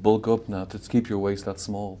normally eat to bulk up now, to keep your waist that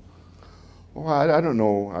small? Well, I don't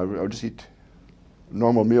know. I would just eat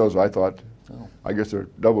normal meals, I thought. Oh. I guess they're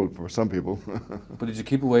double for some people. But did you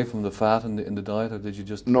keep away from the fat in the diet, or did you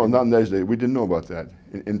just... No, not in those days. We didn't know about that.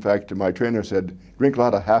 In fact, my trainer said, drink a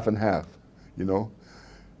lot of half and half, you know.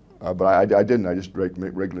 But I didn't. I just drank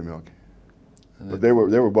regular milk. But they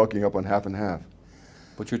were bulking up on half and half.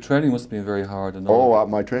 But your training must have been very hard.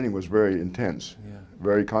 My training was very intense. Yeah.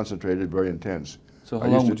 Very concentrated, very intense. So how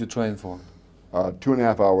long would you train for?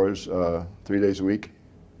 2.5 hours, 3 days a week.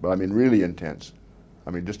 But I mean, really intense. I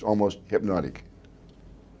mean, just almost hypnotic.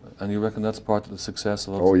 And you reckon that's part of the success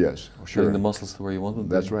of sure. getting the muscles to where you want them to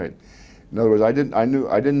be? That's right. In other words, I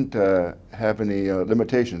didn't have any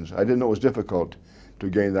limitations. I didn't know it was difficult to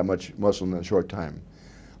gain that much muscle in a short time.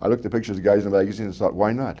 I looked at pictures of guys in the magazine and thought,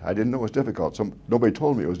 why not? I didn't know it was difficult. Nobody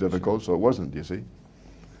told me it was difficult, so it wasn't, you see.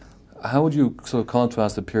 How would you sort of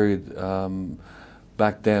contrast the period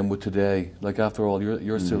back then with today? Like, after all,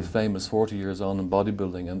 you're still famous 40 years on in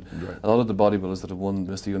bodybuilding, and a lot of the bodybuilders that have won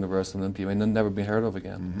Mr. Universe and Olympia, I mean, they've never been heard of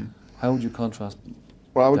again. How would you contrast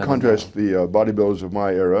Well, I would then contrast the bodybuilders of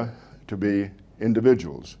my era to be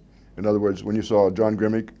individuals. In other words, when you saw John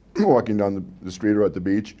Grimmick walking down the street or at the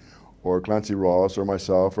beach, or Clancy Ross, or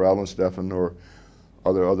myself, or Alan Steffen, or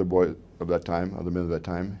other boys of that time, other men of that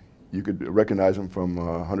time, you could recognize them from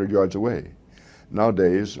 100 yards away.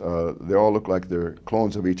 Nowadays, they all look like they're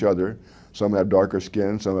clones of each other. Some have darker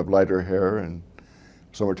skin, some have lighter hair, and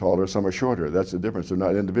some are taller, some are shorter. That's the difference. They're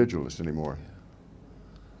not individualists anymore.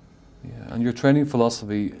 Yeah, and your training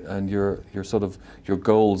philosophy and your sort of your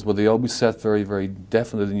goals, were they always set very, very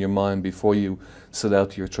definite in your mind before you set out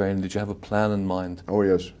to your training? Did you have a plan in mind? Oh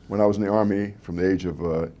yes. When I was in the Army, from the age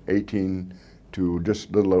of 18 to just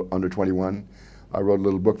a little under 21, I wrote a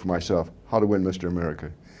little book for myself, How to Win Mr.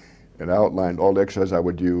 America. And I outlined all the exercises I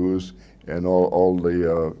would use and all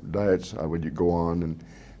the diets I would go on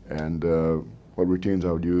and what routines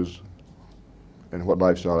I would use and what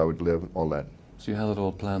lifestyle I would live, all that. So you had it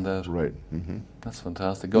all planned out. Right. That's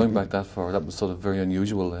fantastic. Going back that far, that was sort of very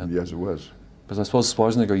unusual then. Yes, it was. Because I suppose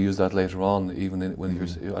Schwarzenegger used that later on, even when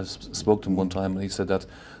I spoke to him one time and he said that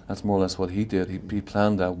that's more or less what he did. He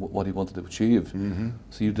planned out what he wanted to achieve.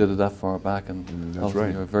 So you did it that far back, and that's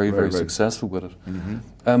right. You were very, very successful with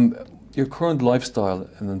it. Your current lifestyle,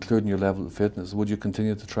 and including your level of fitness, would you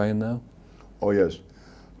continue to train now? Oh yes.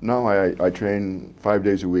 Now I train 5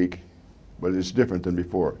 days a week, but it's different than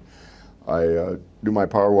before. I do my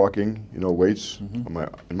power walking, you know, weights on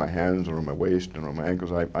in my hands or on my waist and on my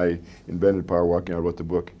ankles. I invented power walking. I wrote the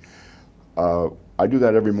book. I do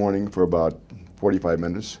that every morning for about 45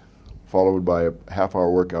 minutes, followed by a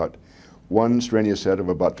half-hour workout, one strenuous set of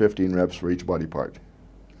about 15 reps for each body part.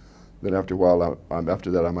 Then after a while,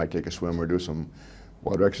 after that, I might take a swim or do some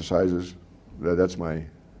water exercises. That's my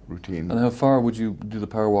routine. And how far would you do the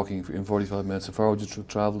power walking in 45 minutes? How far would you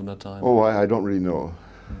travel in that time? Oh, I don't really know.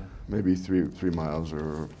 Maybe 3 miles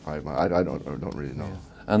or 5 miles. I don't really know.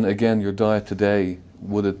 And again, your diet today,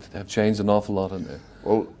 would it have changed an awful lot?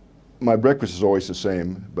 Well, my breakfast is always the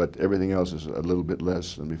same, but everything else is a little bit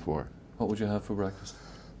less than before. What would you have for breakfast?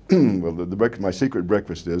 Well, my secret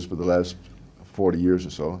breakfast is, for the last 40 years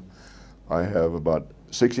or so, I have about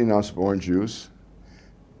 16 ounces of orange juice.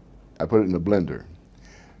 I put it in a blender.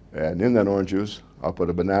 And in that orange juice, I'll put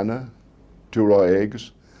a banana, 2 raw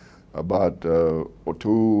eggs, about 2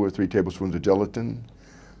 or 3 tablespoons of gelatin,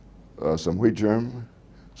 some wheat germ,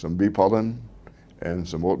 some bee pollen, and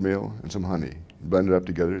some oatmeal, and some honey. Blend it up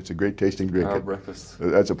together. It's a great tasting drink. Power breakfast.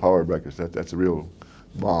 That's a power breakfast. That's a real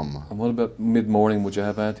bomb. And what about mid-morning? Would you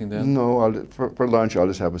have anything then? No, for lunch I'll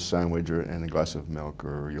just have a sandwich and a glass of milk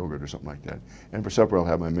or yogurt or something like that. And for supper I'll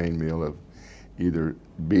have my main meal of either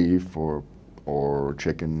beef or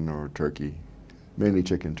chicken or turkey. Mainly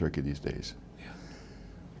chicken, turkey these days.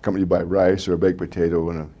 Accompanied by rice or a baked potato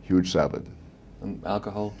and a huge salad. And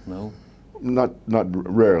alcohol? No? Not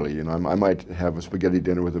rarely, you know. I might have a spaghetti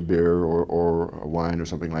dinner with a beer or a wine or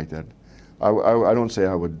something like that. I don't say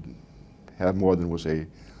I would have more than, we'll say,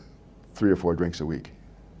 3 or 4 drinks a week,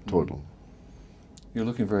 total. You're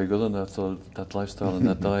looking very good on that sort of that lifestyle and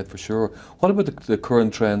that diet for sure. What about the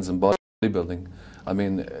current trends in bodybuilding? I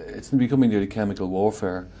mean, it's becoming nearly chemical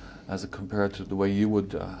warfare as compared to the way you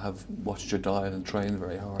would have watched your diet and trained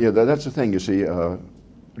very hard. Yeah, that's the thing. You see,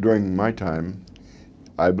 during my time,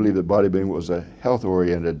 I believe that bodybuilding was a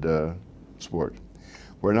health-oriented sport,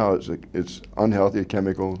 where now it's unhealthy,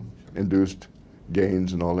 chemical-induced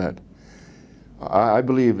gains and all that. I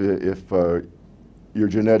believe if your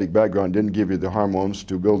genetic background didn't give you the hormones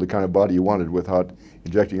to build the kind of body you wanted without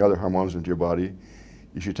injecting other hormones into your body,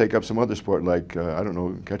 you should take up some other sport like, I don't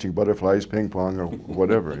know, catching butterflies, ping pong, or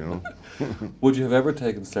whatever, you know. Would you have ever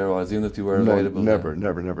taken steroids, even if you were available? No,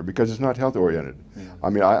 never, because it's not health-oriented. Yeah. I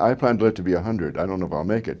mean, I plan to live to be 100. I don't know if I'll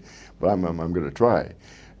make it, but I'm going to try.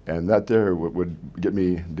 And that there would get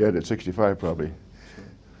me dead at 65 probably. Sure.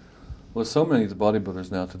 Well, so many of the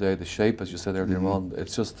bodybuilders now today, the shape, as you said earlier on,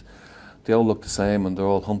 it's just, they all look the same and they're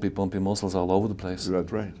all humpy, bumpy muscles all over the place.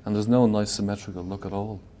 That's right. And there's no nice symmetrical look at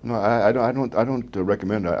all. No, I don't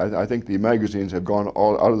recommend it. I think the magazines have gone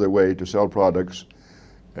all out of their way to sell products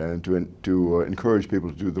and to encourage people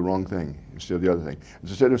to do the wrong thing instead of the other thing.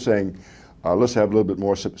 Instead of saying, let's have a little bit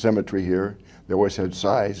more symmetry here, they always said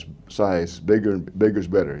size, bigger's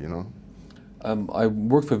better, you know. I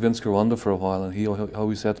worked for Vince Gironda for a while, and he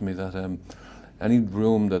always said to me that any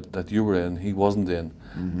room that you were in, he wasn't in.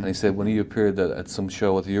 And he said when he appeared at some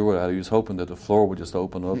show that you were at, he was hoping that the floor would just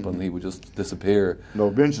open up and he would just disappear. No,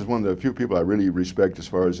 Vince is one of the few people I really respect as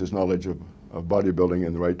far as his knowledge of bodybuilding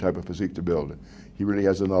and the right type of physique to build. He really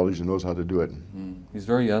has the knowledge and knows how to do it. He's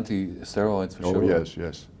very anti-steroids for sure. Oh,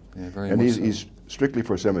 yes. Yeah, very and much he's strictly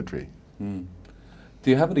for symmetry. Do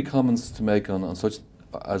you have any comments to make on such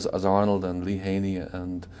as Arnold and Lee Haney,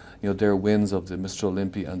 and their wins of the Mr.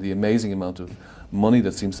 Olympia, and the amazing amount of money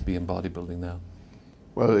that seems to be in bodybuilding now?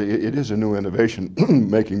 Well, it is a new innovation,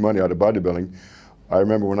 making money out of bodybuilding. I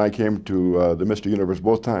remember when I came to the Mr. Universe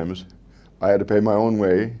both times, I had to pay my own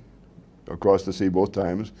way across the sea both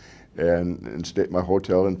times, and stay my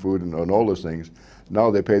hotel and food and all those things. Now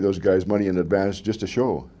they pay those guys money in advance just to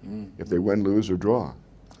show if they win, lose, or draw.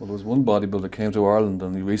 Well, there was one bodybuilder came to Ireland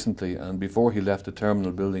only recently, and before he left the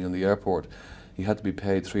terminal building in the airport, he had to be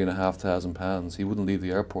paid £3,500. He wouldn't leave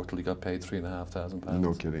the airport till he got paid £3,500.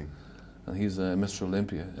 No kidding. And he's Mr.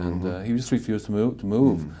 Olympia, and he just refused to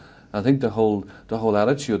move. I think the whole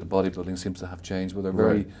attitude of bodybuilding seems to have changed, where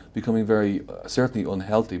they're becoming very certainly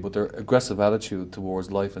unhealthy, but their aggressive attitude towards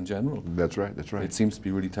life in general. That's right. That's right. It seems to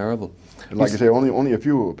be really terrible. And like I say, only a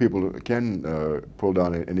few people can pull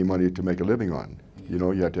down any money to make a living on. You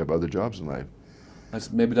know, you have to have other jobs in life.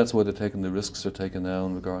 Maybe that's why they're taking the risks they're taking now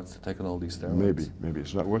in regards to taking all these steroids. Maybe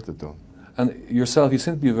it's not worth it though. And yourself, you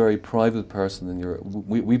seem to be a very private person.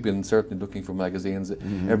 We've been certainly looking for magazines.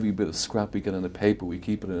 Every bit of scrap we get in the paper, we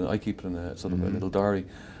keep it in. I keep it in a sort of a little diary.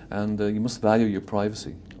 And you must value your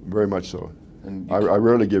privacy. Very much so. And I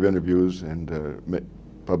rarely give interviews and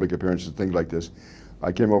public appearances, things like this.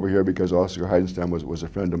 I came over here because Oscar Heidenstam was a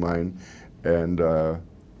friend of mine, and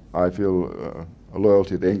I feel a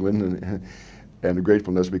loyalty to England and a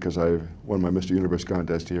gratefulness because I won my Mr. Universe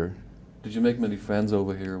contest here. Did you make many friends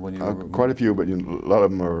over here when you were? Quite a few, but a lot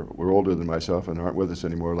of them were older than myself and aren't with us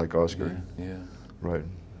anymore, like Oscar. Yeah. Right.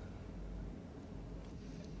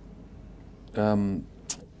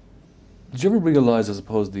 Did you ever realize, I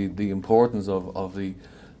suppose, the importance of the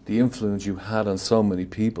influence you had on so many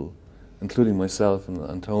people, including myself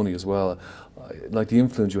and Tony as well? Like the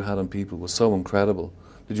influence you had on people was so incredible.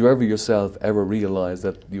 Did you yourself ever realize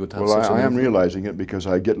that you would have such an influence? Well, I am realizing it because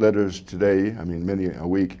I get letters today, I mean many a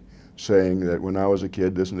week, saying that when I was a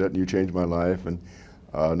kid, this and that, and you changed my life, and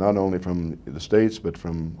not only from the States, but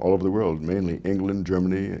from all over the world, mainly England,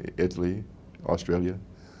 Germany, Italy, Australia.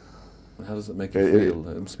 And how does it make you feel?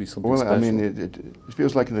 It must be something special. Well, I mean, it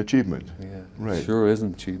feels like an achievement. Yeah, right. It sure is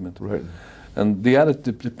an achievement. Right. And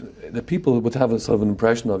the people would have a sort of an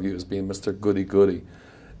impression of you as being Mr. Goody-Goody.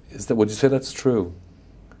 Would you say that's true?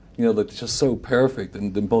 You know, that it's just so perfect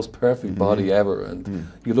and the most perfect body ever,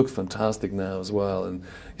 and you look fantastic now as well, and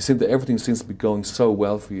you seem that everything seems to be going so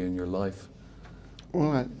well for you in your life.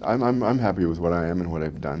 Well, I'm happy with what I am and what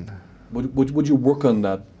I've done. Would you work on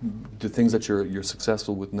that, the things that you're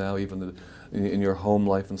successful with now, even in your home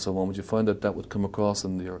life and so on? Would you find that would come across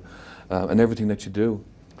in your and everything that you do?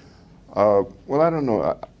 Well, I don't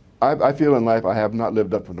know. I feel in life I have not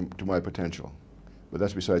lived up to my potential. But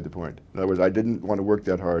that's beside the point. In other words, I didn't want to work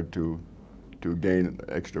that hard to gain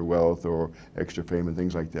extra wealth or extra fame and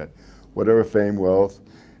things like that. Whatever fame, wealth,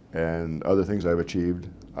 and other things I've achieved,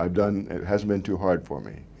 I've done, it hasn't been too hard for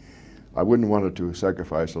me. I wouldn't want to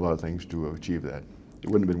sacrifice a lot of things to achieve that. It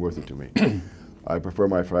wouldn't have been worth it to me. I prefer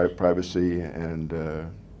my privacy and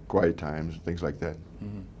quiet times, things like that.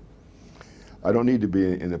 I don't need to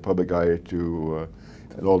be in the public eye to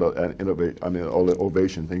all the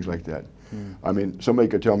ovation, things like that. I mean, somebody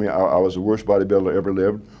could tell me I was the worst bodybuilder ever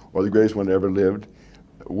lived or the greatest one ever lived.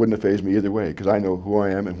 It wouldn't have fazed me either way, because I know who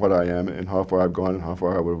I am and what I am and how far I've gone and how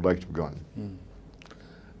far I would have liked to have gone.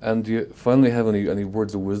 And do you finally have any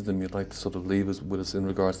words of wisdom you'd like to sort of leave with us in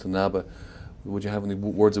regards to NABA? Would you have any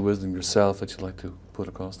words of wisdom yourself that you'd like to put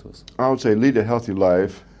across to us? I would say lead a healthy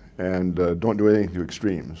life and don't do anything to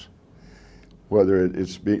extremes. Whether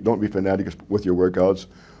don't be fanatic with your workouts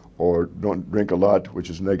or don't drink a lot, which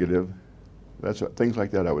is negative. Things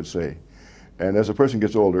like that I would say. And as a person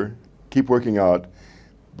gets older, keep working out,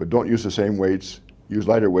 but don't use the same weights. Use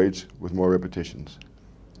lighter weights with more repetitions.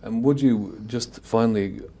 And would you just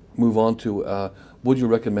finally move on to, would you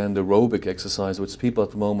recommend aerobic exercise, which people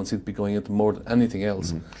at the moment seem to be going into more than anything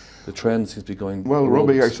else? The trend seems to be going well,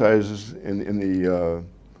 aerobic exercises in the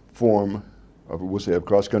form of, we'll say, of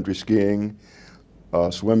cross-country skiing,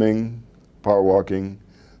 swimming, power walking,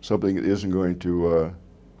 something that isn't going to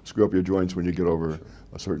screw up your joints when you get over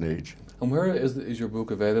a certain age. And where is your book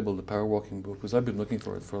available, the power walking book? Because I've been looking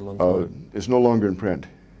for it for a long time. It's no longer in print.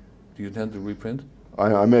 Do you intend to reprint?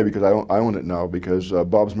 I may, because I own it now, because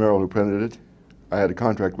Bob's Merrill, who printed it, I had a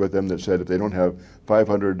contract with them that said if they don't have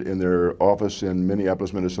 500 in their office in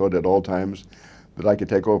Minneapolis, Minnesota at all times, that I could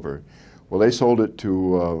take over. Well, they sold it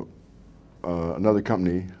to another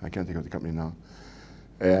company. I can't think of the company now.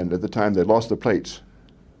 And at the time, they lost the plates.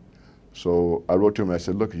 So I wrote to him and I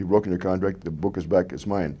said, look, you've broken your contract, the book is back, it's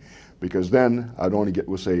mine. Because then I'd only get,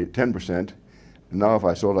 we'll say, 10%, and now if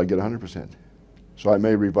I sold, I'd get 100%. So I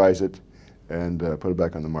may revise it and put it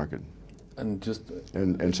back on the market. And just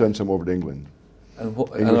and send some over to England. And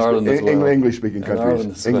Ireland as well. English-speaking And countries.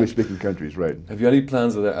 Ireland as well. English-speaking countries, right. Have you any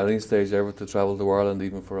plans at any stage ever to travel to Ireland,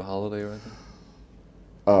 even for a holiday or anything?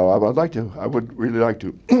 I'd like to. I would really like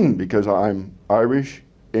to, because I'm Irish,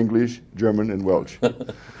 English, German, and Welsh,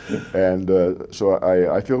 and so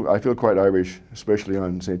I feel quite Irish, especially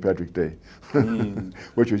on St. Patrick's Day,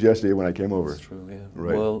 which was yesterday when I came over. That's true. Yeah.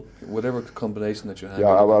 Right. Well, whatever combination that you have. Yeah,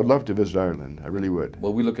 I'd love to visit Ireland. I really would.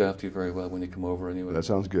 Well, we look after you very well when you come over, anyway. That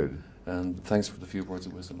sounds good. And thanks for the few words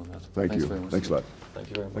of wisdom on that. Thank Thanks you. very much. Thanks a lot. Thank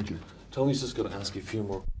you very much. Thank you. Tony's just going to ask you a few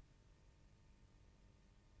more